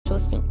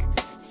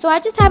So I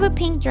just have a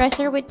pink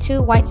dresser with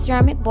 2 white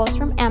ceramic bowls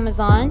from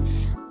Amazon.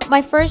 My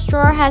first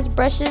drawer has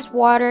brushes,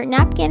 water,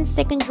 napkins.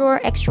 Second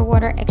drawer, extra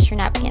water, extra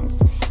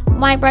napkins.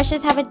 My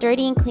brushes have a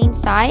dirty and clean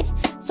side,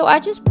 so I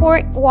just pour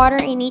water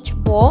in each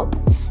bowl.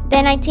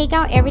 Then I take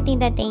out everything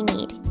that they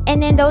need, and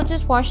then they'll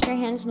just wash their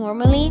hands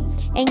normally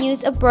and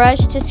use a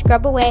brush to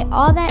scrub away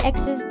all that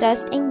excess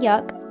dust and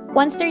yuck.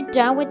 Once they're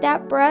done with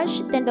that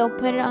brush, then they'll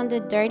put it on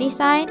the dirty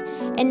side,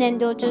 and then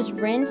they'll just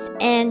rinse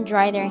and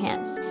dry their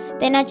hands.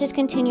 Then I just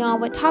continue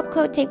on with top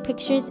coat, take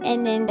pictures,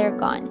 and then they're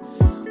gone.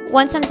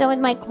 Once I'm done with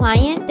my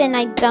client, then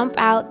I dump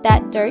out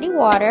that dirty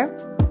water,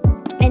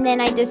 and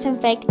then I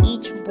disinfect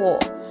each bowl.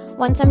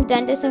 Once I'm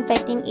done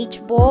disinfecting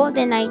each bowl,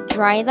 then I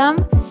dry them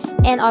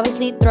and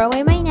obviously throw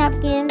away my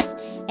napkins,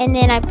 and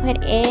then I put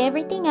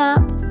everything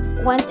up.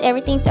 Once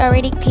everything's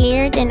already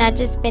clear, then I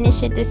just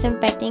finish it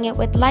disinfecting it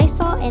with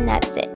Lysol, and that's it.